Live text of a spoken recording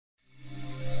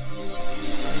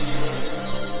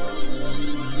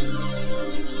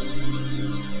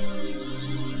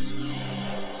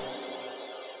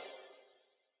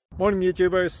Morning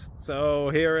YouTubers.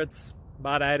 So here it's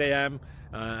about 8 a.m.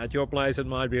 At your place it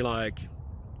might be like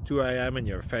 2 a.m. and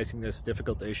you're facing this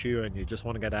difficult issue and you just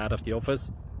want to get out of the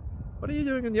office. What are you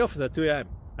doing in the office at 2 a.m.?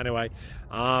 Anyway,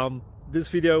 this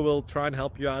video will try and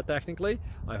help you out technically.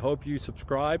 I hope you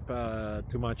subscribe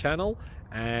to my channel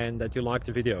and that you like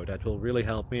the video. That will really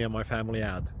help me and my family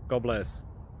out. God bless.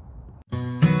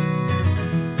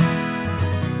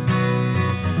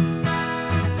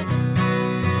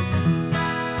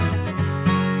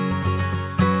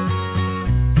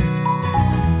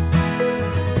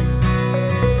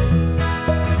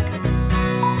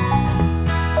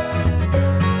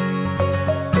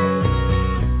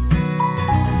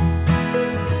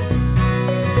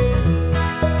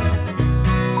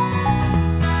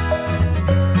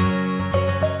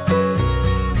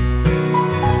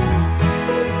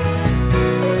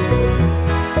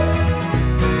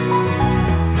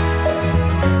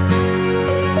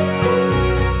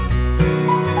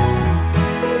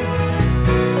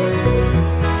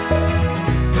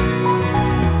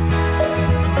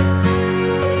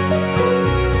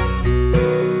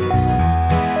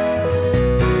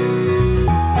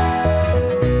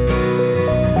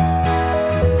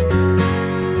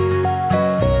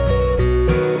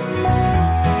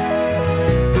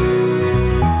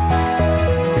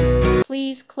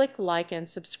 Please click like and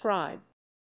subscribe.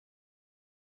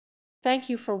 Thank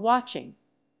you for watching.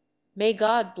 May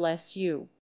God bless you.